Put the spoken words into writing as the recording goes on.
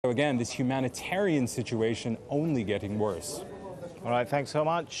So again, this humanitarian situation only getting worse. All right, thanks so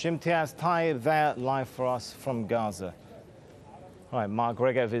much. Shimtiaz Tayyib there, live for us from Gaza. All right, Mark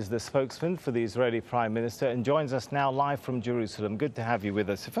Regev is the spokesman for the Israeli Prime Minister and joins us now live from Jerusalem. Good to have you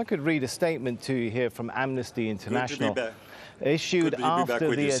with us. If I could read a statement to you here from Amnesty International, issued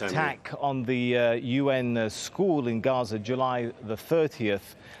after the attack on the UN school in Gaza, July the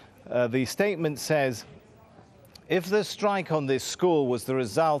 30th. The statement says, if the strike on this school was the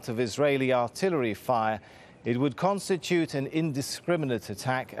result of Israeli artillery fire, it would constitute an indiscriminate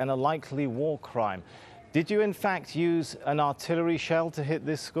attack and a likely war crime. Did you in fact use an artillery shell to hit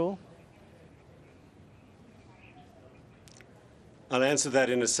this school? I'll answer that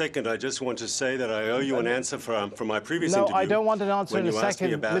in a second. I just want to say that I owe you an answer from my previous interview. No, I don't want an answer in a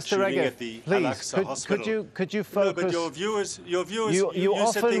second, Mr. Regev. Please, could you focus? No, but your viewers, you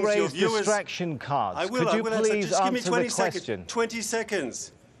often raise distraction cards. Could you please answer the question? 20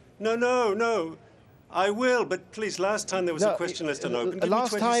 seconds. No. I will, but please, last time there was a question list and open.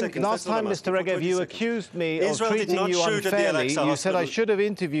 Last time, Mr. Regev, you accused me of treating you unfairly. You said I should have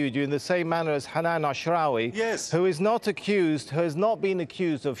interviewed you in the same manner as Hanan Ashrawi, who is not accused, who has not been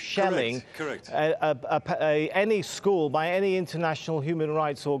accused of shelling any school by any international human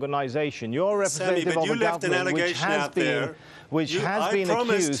rights organization. You're a representative of a government which has been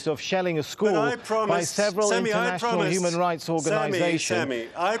accused of shelling a school by several international human rights organizations.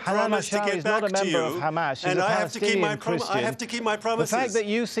 Hanan Ashrawi is not a member of Hamas. She's a Palestinian Christian. I have to keep my promises. The fact that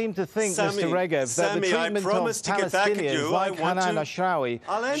you seem to think, Mr. Regev, that the treatment of Palestinians like Hanan Ashrawi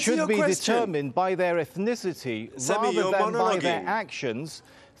should be determined by their ethnicity rather than by their actions,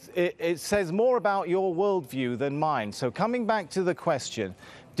 it says more about your worldview than mine. So coming back to the question,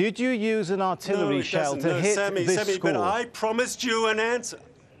 did you use an artillery shell to hit this school? But I promised you an answer.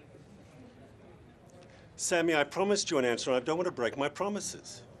 Sammy, I promised you an answer, and I don't want to break my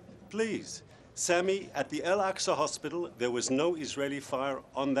promises. Please. Sammy, at the Al-Aqsa hospital, there was no Israeli fire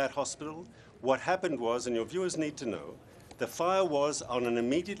on that hospital. What happened was, and your viewers need to know, the fire was on an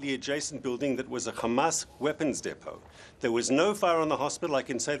immediately adjacent building that was a Hamas weapons depot. There was no fire on the hospital, I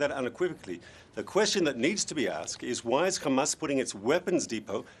can say that unequivocally. The question that needs to be asked is, why is Hamas putting its weapons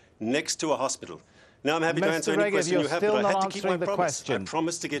depot next to a hospital? Now, I'm happy to answer any question you have, but I had to keep my promise. I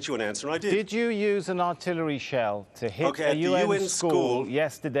promised to get you an answer, and I did. Did you use an artillery shell to hit a UN school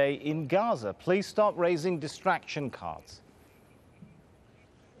yesterday in Gaza? Please stop raising distraction cards.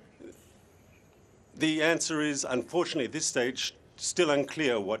 The answer is, unfortunately, at this stage, still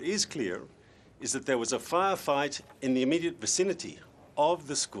unclear. What is clear is that there was a firefight in the immediate vicinity of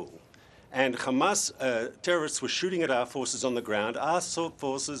the school, and Hamas terrorists were shooting at our forces on the ground. Our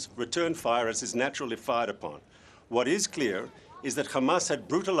forces returned fire as is natural if fired upon. What is clear is that Hamas had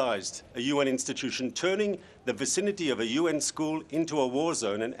brutalized a UN institution, turning the vicinity of a UN school into a war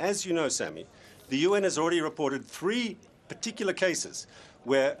zone. And as you know, Sammy, the UN has already reported 3 particular cases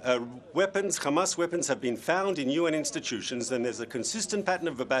where Hamas weapons have been found in UN institutions, and there's a consistent pattern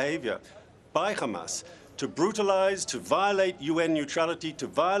of behavior by Hamas to brutalize, to violate UN neutrality, to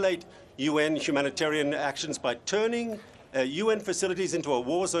violate UN humanitarian actions by turning UN facilities into a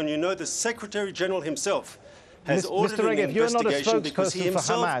war zone. You know, the Secretary General himself has ordered an investigation because he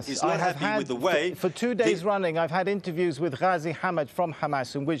himself is not happy with the way. For 2 days running, I've had interviews with Ghazi Hamad from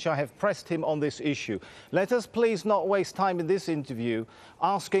Hamas in which I have pressed him on this issue. Let us please not waste time in this interview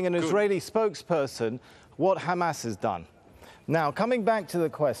asking an Israeli spokesperson what Hamas has done. Now, coming back to the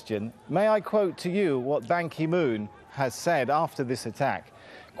question, may I quote to you what Ban Ki-moon has said after this attack?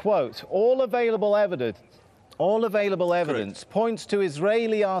 Quote, all available evidence points to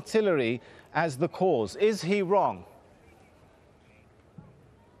Israeli artillery as the cause. Is he wrong?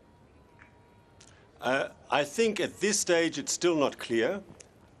 I think at this stage it's still not clear.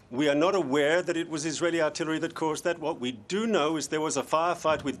 We are not aware that it was Israeli artillery that caused that. What we do know is there was a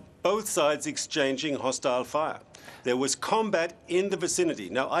firefight with both sides exchanging hostile fire. There was combat in the vicinity.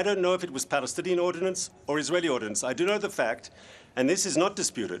 Now, I don't know if it was Palestinian ordnance or Israeli ordnance. I do know the fact, and this is not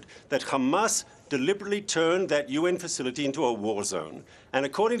disputed, that Hamas deliberately turned that UN facility into a war zone. And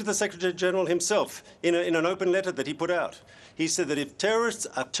according to the Secretary General himself, in an open letter that he put out, he said that if terrorists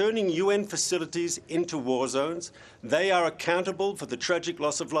are turning UN facilities into war zones, they are accountable for the tragic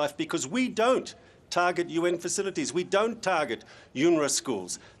loss of life, because we don't target UN facilities. We don't target UNRWA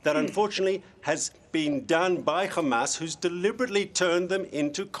schools. That unfortunately has been done by Hamas, who's deliberately turned them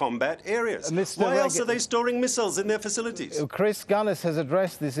into combat areas. Why else are they storing missiles in their facilities? Chris Gunnis has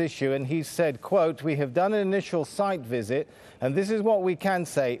addressed this issue and he said, quote, we have done an initial site visit and this is what we can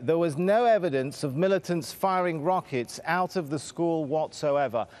say. There was no evidence of militants firing rockets out of the school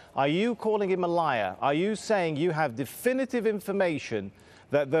whatsoever. Are you calling him a liar? Are you saying you have definitive information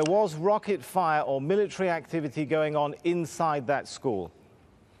that there was rocket fire or military activity going on inside that school?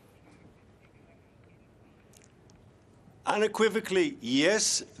 Unequivocally,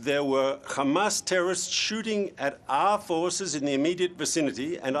 yes, there were Hamas terrorists shooting at our forces in the immediate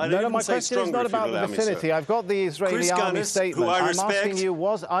vicinity, and I don't even say stronger, my question is not about the vicinity. I've got the Israeli army statement. I'm asking you,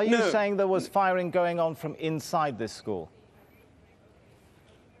 are you saying there was firing going on from inside this school?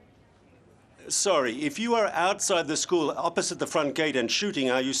 Sorry, if you are outside the school, opposite the front gate and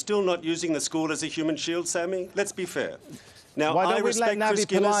shooting, are you still not using the school as a human shield, Sami? Let's be fair. Now, why don't I respect Chris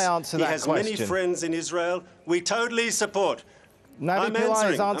Guinness. He has many friends in Israel. We totally support. Navi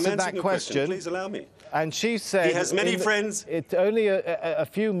Pillai has answered that question. Please allow me. And she said... He has many friends. Only a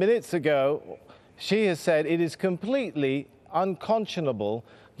few minutes ago, she has said it is completely unconscionable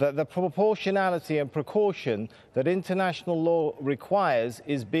that the proportionality and precaution that international law requires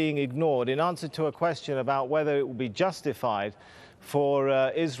is being ignored in answer to a question about whether it will be justified for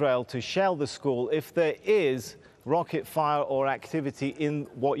Israel to shell the school if there is rocket fire or activity in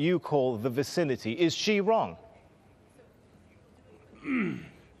what you call the vicinity. Is she wrong?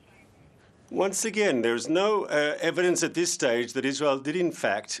 Once again, there's no evidence at this stage that Israel did, in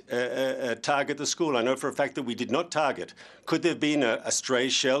fact, target the school. I know for a fact that we did not target. Could there have been a stray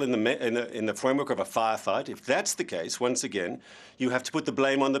shell in the framework of a firefight? If that's the case, once again, you have to put the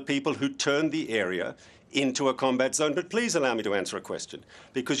blame on the people who turned the area into a combat zone. But please allow me to answer a question,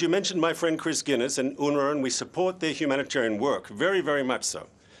 because you mentioned my friend Chris Guinness and UNRWA, and we support their humanitarian work, very, very much so.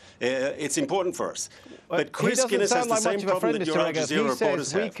 It's important for us. But Chris Guinness has the same problem that your Al Jazeera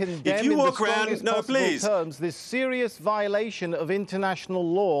reporters have. If you walk around, no, please. Terms, this serious violation of international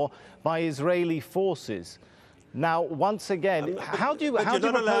law by Israeli forces. Now, once again, how do you propose to convince... But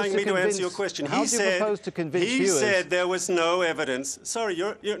you're not allowing me to answer your question. He said there was no evidence. Sorry,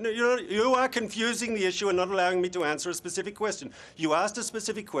 you are confusing the issue and not allowing me to answer a specific question. You asked a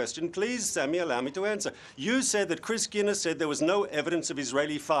specific question. Please, Sami, allow me to answer. You said that Chris Guinness said there was no evidence of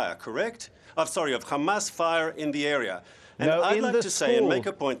Israeli fire, correct? Of Hamas fire in the area. And no, I'd like to say and make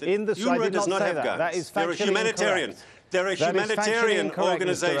a point that UNRWA does not have guns. That is They're a humanitarian. Incorrect. They're a humanitarian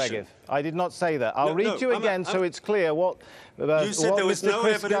organization. I did not say that. I'll read you again so it's clear what Mr.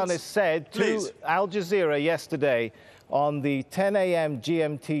 Chris Guinness said to Al Jazeera yesterday on the 10 a.m.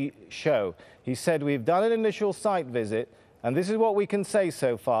 GMT show. He said, we've done an initial site visit, and this is what we can say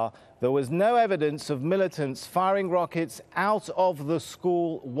so far. There was no evidence of militants firing rockets out of the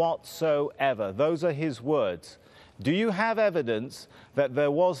school whatsoever. Those are his words. Do you have evidence that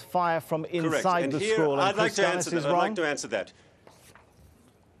there was fire from inside the school? And I'd like to answer that.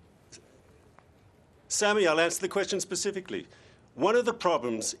 Sami, I'll answer the question specifically. One of the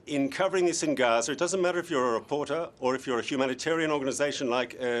problems in covering this in Gaza, it doesn't matter if you're a reporter or if you're a humanitarian organization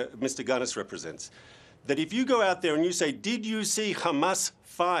like Mr. Guinness represents, that if you go out there and you say, did you see Hamas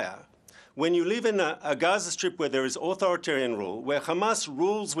fire? When you live in a Gaza Strip where there is authoritarian rule, where Hamas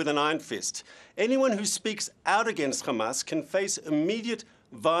rules with an iron fist, anyone who speaks out against Hamas can face immediate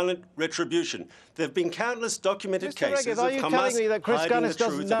violent retribution. There have been countless documented cases of Hamas hiding the truth. Are you telling me that Chris Guinness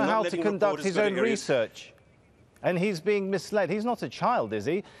doesn't know how to conduct his own research? And he's being misled. He's not a child, is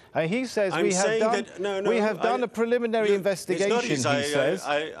he? He says we have done a preliminary investigation, he says.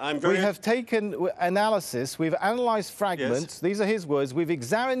 We have taken analysis, we've analysed fragments, these are his words, we've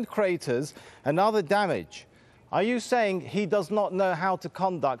examined craters and other damage. Are you saying he does not know how to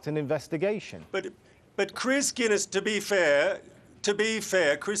conduct an investigation? But Chris Guinness, to be fair,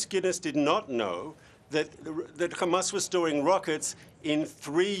 Chris Guinness did not know that Hamas was storing rockets in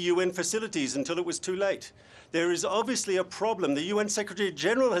 3 UN facilities until it was too late. There is obviously a problem. The UN Secretary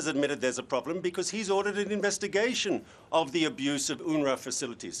General has admitted there's a problem because he's ordered an investigation of the abuse of UNRWA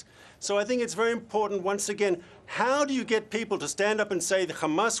facilities. So I think it's very important, once again, how do you get people to stand up and say that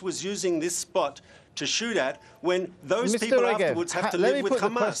Hamas was using this spot to shoot at when those people afterwards have to live with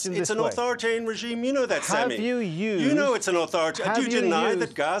Hamas? It's an authoritarian regime. You know that, Sami. You know it's an authoritarian. Do you deny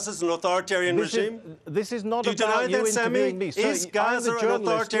that Gaza is an authoritarian regime? This is not about you interviewing me. Is Gaza an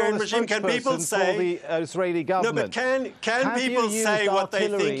authoritarian regime? Can people say the Israeli government? No, but can people say what they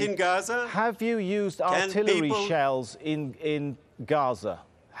think in Gaza? Have you used artillery shells in Gaza?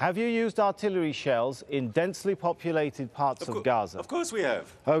 Have you used artillery shells in densely populated parts of Gaza? Of course we have.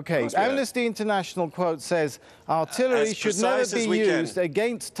 OK. Amnesty International, quote, says, artillery should never be used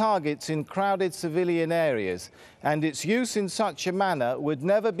against targets in crowded civilian areas, and its use in such a manner would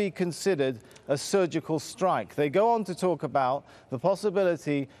never be considered a surgical strike. They go on to talk about the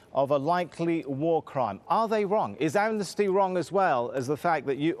possibility of a likely war crime. Are they wrong? Is Amnesty wrong as well as the fact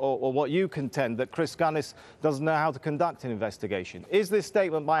that you, or what you contend, that Chris Guinness doesn't know how to conduct an investigation? Is this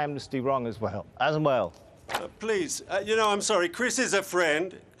statement by Amnesty wrong as well? Please, I'm sorry. Chris is a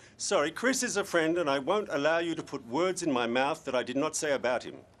friend. Sorry, Chris is a friend, and I won't allow you to put words in my mouth that I did not say about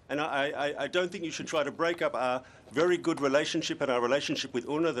him. And I don't think you should try to break up our very good relationship and our relationship with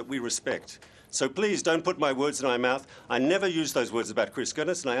UNRWA that we respect. So please don't put my words in my mouth. I never used those words about Chris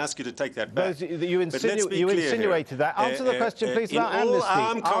Gunness, and I ask you to take that back. You insinuated that. Answer the question, please, about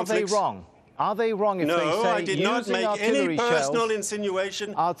amnesty. Are they wrong? Are they wrong if they say no, I did not make any personal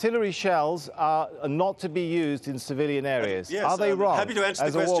insinuation. Artillery shells are not to be used in civilian areas? Yes, are they wrong happy to answer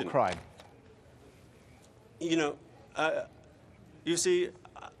as the a question. war crime? You see,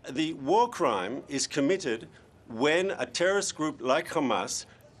 the war crime is committed when a terrorist group like Hamas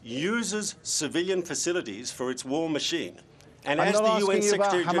uses civilian facilities for its war machine. And I'm as not the UN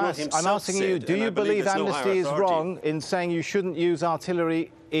Secretary General Hamas. himself I'm asking said, you, do you believe amnesty is wrong in saying you shouldn't use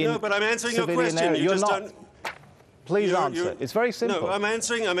artillery in No, but I'm answering your civilian question. area? You You're just not. don't. Please answer. It's very simple. No, I'm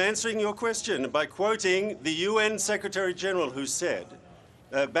answering your question by quoting the UN Secretary General, who said,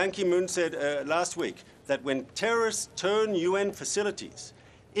 Ban Ki-moon said last week, that when terrorists turn UN facilities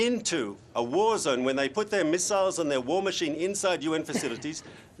into a war zone, when they put their missiles and their war machine inside UN facilities,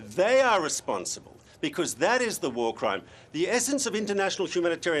 they are responsible, because that is the war crime. The essence of international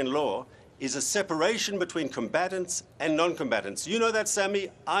humanitarian law is a separation between combatants and non-combatants. You know that, Sami,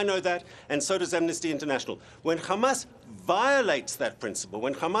 I know that, and so does Amnesty International. When Hamas violates that principle,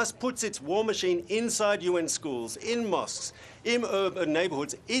 when Hamas puts its war machine inside UN schools, in mosques, in urban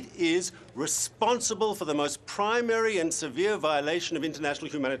neighborhoods, it is responsible for the most primary and severe violation of international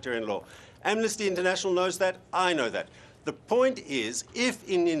humanitarian law. Amnesty International knows that, I know that. The point is, if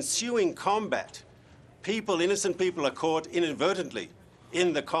in ensuing combat, innocent people are caught inadvertently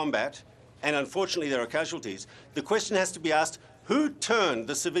in the combat, and unfortunately there are casualties, the question has to be asked, who turned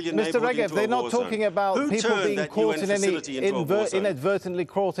the civilian neighborhood into a war zone? Mr. Regev, they're not talking about people being caught in any inadvertently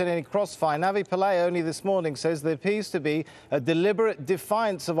caught in any crossfire. Navi Pillay only this morning says there appears to be a deliberate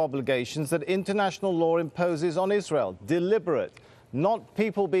defiance of obligations that international law imposes on Israel. Deliberate, not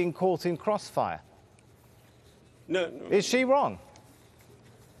people being caught in crossfire. No. Is she wrong?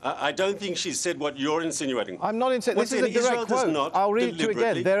 I don't think she said what you're insinuating. I'm not insinuating. This is a direct quote. I'll read it to you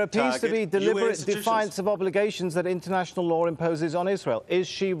again. There appears to be deliberate defiance of obligations that international law imposes on Israel. Is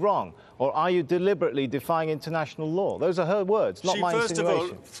she wrong? Or are you deliberately defying international law? Those are her words, not my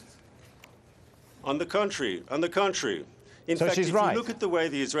insinuation. First of all, on the contrary. In fact, she's if right. you look at the way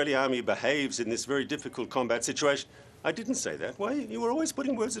the Israeli army behaves in this very difficult combat situation, I didn't say that. Why? You were always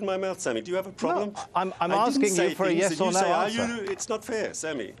putting words in my mouth, Sami. Do you have a problem? No, I'm asking you for a yes or no answer. It's not fair,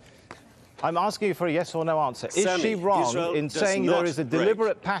 Sami. I'm asking you for a yes or no answer. Is she wrong in saying there is a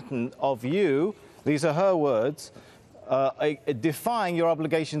deliberate pattern of you, these are her words, defying your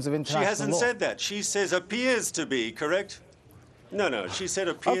obligations of international law? She hasn't said that. She says appears to be, correct? No, she said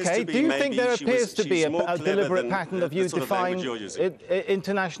appears to be. Do you think there appears to be a deliberate pattern of you defying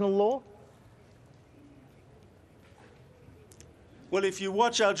international law? Well, if you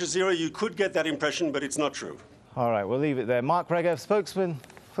watch Al Jazeera, you could get that impression, but it's not true. All right, we'll leave it there. Mark Regev, spokesman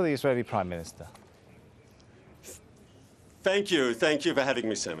for the Israeli Prime Minister. Thank you for having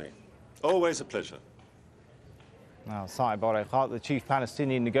me, Sami. Always a pleasure. Now, Saeb Erakat, the chief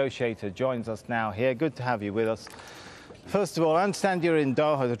Palestinian negotiator, joins us now here. Good to have you with us. First of all, I understand you're in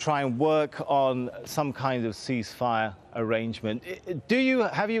Doha to try and work on some kind of ceasefire arrangement.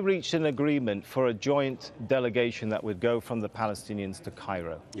 Have you reached an agreement for a joint delegation that would go from the Palestinians to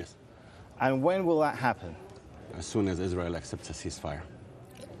Cairo? Yes. And when will that happen? As soon as Israel accepts a ceasefire.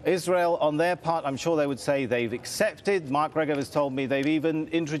 Israel, on their part, I'm sure they would say they've accepted. Mark Regev has told me they've even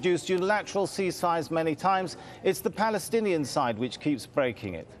introduced unilateral ceasefires many times. It's the Palestinian side which keeps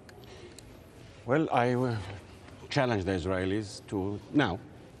breaking it. Well, I will challenge the Israelis to, now,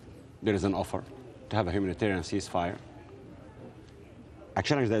 there is an offer to have a humanitarian ceasefire. I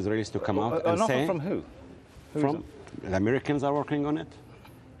challenge the Israelis to come out and say... An offer from who? From the Americans are working on it.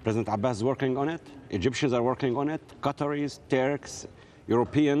 President Abbas is working on it. Egyptians are working on it. Qataris, Turks,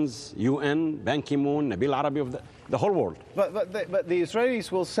 Europeans, UN, Ban Ki-moon, Nabil Arabi, of the whole world. But the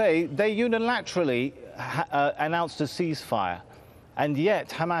Israelis will say they unilaterally announced a ceasefire, and yet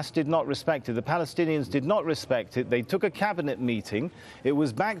Hamas did not respect it. The Palestinians did not respect it. They took a cabinet meeting. It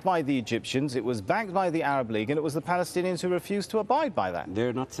was backed by the Egyptians. It was backed by the Arab League, and it was the Palestinians who refused to abide by that.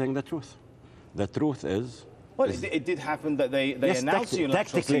 They're not saying the truth. The truth is... Well, it did happen that they announced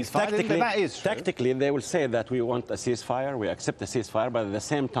unilateral ceasefire. That is true. Tactically, they will say that we want a ceasefire, we accept a ceasefire, but at the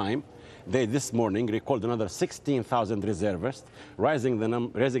same time, they this morning recalled another 16,000 reservists, raising the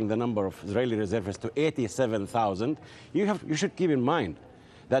number of Israeli reservists to 87,000. You should keep in mind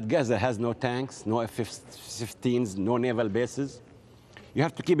that Gaza has no tanks, no F-15s, no naval bases. You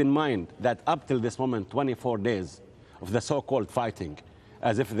have to keep in mind that up till this moment, 24 days of the so-called fighting,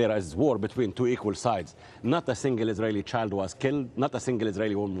 as if there is war between two equal sides. Not a single Israeli child was killed, not a single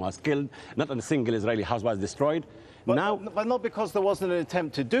Israeli woman was killed, not a single Israeli house was destroyed. But not because there wasn't an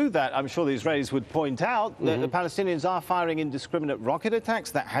attempt to do that. I'm sure the Israelis would point out that the Palestinians are firing indiscriminate rocket attacks.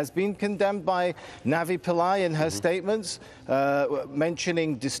 That has been condemned by Navi Pillai in her statements,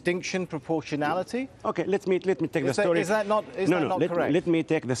 mentioning distinction, proportionality. Okay, let me take the story. Is that not correct? Let me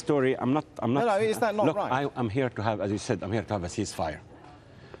take the story. I'm not. No, is that not look, right? I'm here to have, as you said, I'm here to have a ceasefire.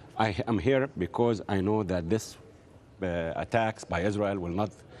 I am here because I know that this attacks by Israel will not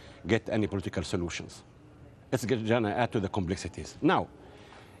get any political solutions. It's going to add to the complexities. Now,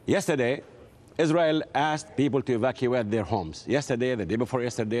 yesterday, Israel asked people to evacuate their homes. Yesterday, the day before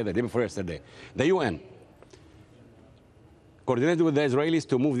yesterday, the day before yesterday. The UN coordinated with the Israelis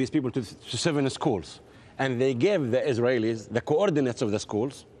to move these people to 7 schools. And they gave the Israelis the coordinates of the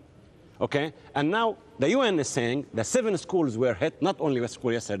schools. Okay? And now the UN is saying the 7 schools were hit, not only a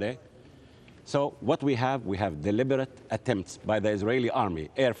school yesterday. So what we have deliberate attempts by the Israeli army,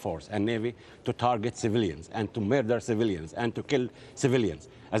 Air Force, and Navy to target civilians and to murder civilians and to kill civilians.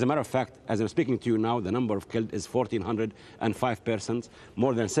 As a matter of fact, as I'm speaking to you now, the number of killed is 1,405 persons,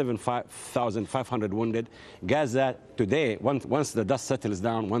 more than 7,500 wounded. Gaza today, once the dust settles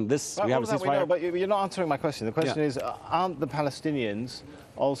down, when this, we have a ceasefire. But you're not answering my question. The question is, aren't the Palestinians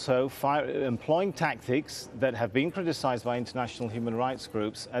also employing tactics that have been criticized by international human rights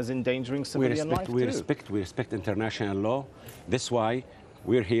groups as endangering civilian life too? We respect international law. That's why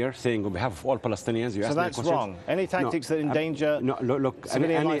we're here saying on behalf of all Palestinians. So that's wrong. Any tactics that endanger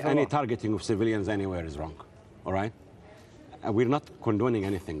civilian life any targeting of civilians anywhere is wrong. All right? We're not condoning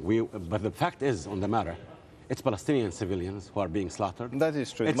anything. But the fact is, on the matter, it's Palestinian civilians who are being slaughtered. That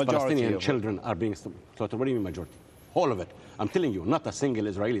is true. It's Palestinian children are being slaughtered. What do you mean majority? All of it. I'm telling you, not a single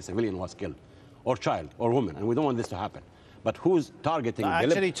Israeli civilian was killed, or child, or woman, and we don't want this to happen. But who's targeting?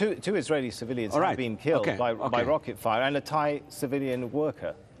 Actually, two Israeli civilians have been killed by rocket fire, and a Thai civilian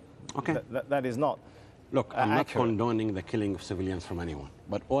worker. Okay. That is not. Look, I'm not condoning the killing of civilians from anyone,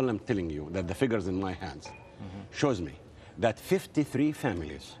 but all I'm telling you that the figures in my hands shows me that 53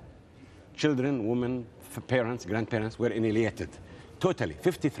 families, children, women, parents, grandparents, were annihilated. Totally,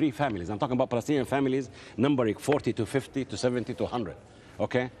 53 families. I'm talking about Palestinian families numbering 40 to 50 to 70 to 100.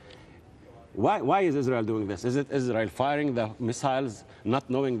 Okay? Why is Israel doing this? Is it Israel firing the missiles, not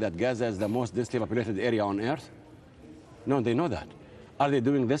knowing that Gaza is the most densely populated area on earth? No, they know that. Are they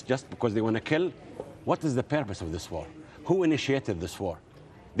doing this just because they want to kill? What is the purpose of this war? Who initiated this war?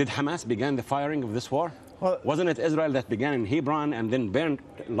 Did Hamas begin the firing of this war? Well, wasn't it Israel that began in Hebron and then burned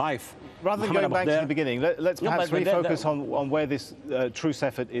life? Rather than going back to the beginning, let's perhaps refocus on where this truce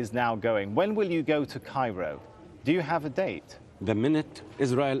effort is now going. When will you go to Cairo? Do you have a date? The minute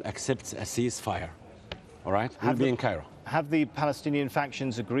Israel accepts a ceasefire, all right, we'll be in Cairo. Have the Palestinian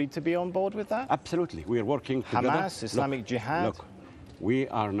factions agreed to be on board with that? Absolutely. We are working together. Hamas, Islamic Jihad? Look, we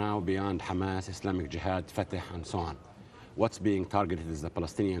are now beyond Hamas, Islamic Jihad, Fatah, and so on. What's being targeted is the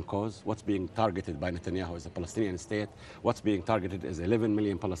Palestinian cause. What's being targeted by Netanyahu is the Palestinian state. What's being targeted is 11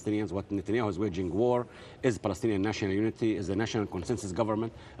 million Palestinians. What Netanyahu is waging war is Palestinian national unity, is the national consensus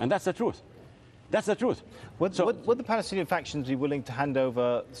government. And that's the truth. That's the truth. Would the Palestinian factions be willing to hand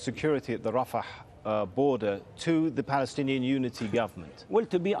over security at the Rafah border to the Palestinian unity government? Well,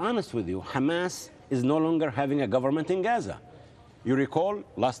 to be honest with you, Hamas is no longer having a government in Gaza. You recall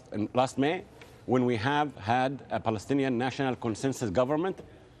last May, when we have had a Palestinian national consensus government,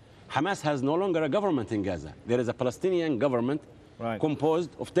 Hamas has no longer a government in Gaza. There is a Palestinian government composed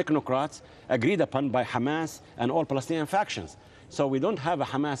of technocrats agreed upon by Hamas and all Palestinian factions. So we don't have a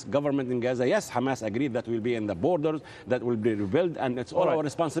Hamas government in Gaza. Yes, Hamas agreed that we'll be in the borders, that will be rebuilt, and it's all our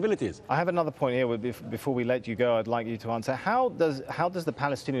responsibilities. I have another point here. Before we let you go, I'd like you to answer. How does the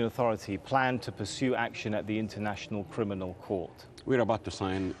Palestinian Authority plan to pursue action at the International Criminal Court? We're about to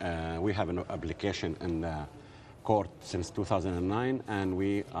sign, we have an application in the court since 2009, and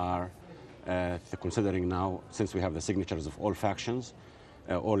we are considering now, since we have the signatures of all factions,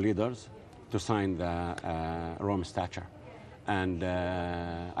 all leaders, to sign the Rome Statute. And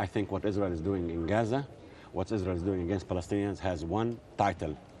I think what Israel is doing in Gaza, what Israel is doing against Palestinians has one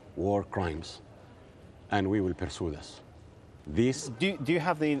title: war crimes. And we will pursue this. Do you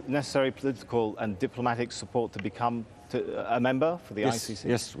have the necessary political and diplomatic support to become a member for the ICC?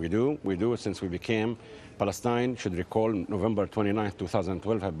 Yes, we do. We do. Since we became, Palestine, should recall, November 29,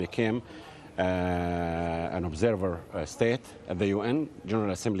 2012, have became an observer state at the UN General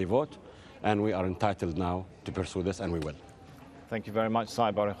Assembly vote. And we are entitled now to pursue this, and we will. Thank you very much,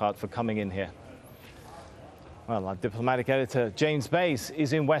 Saeb Erakat, for coming in here. Well, our diplomatic editor, James Bass,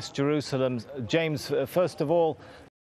 is in West Jerusalem. James, first of all,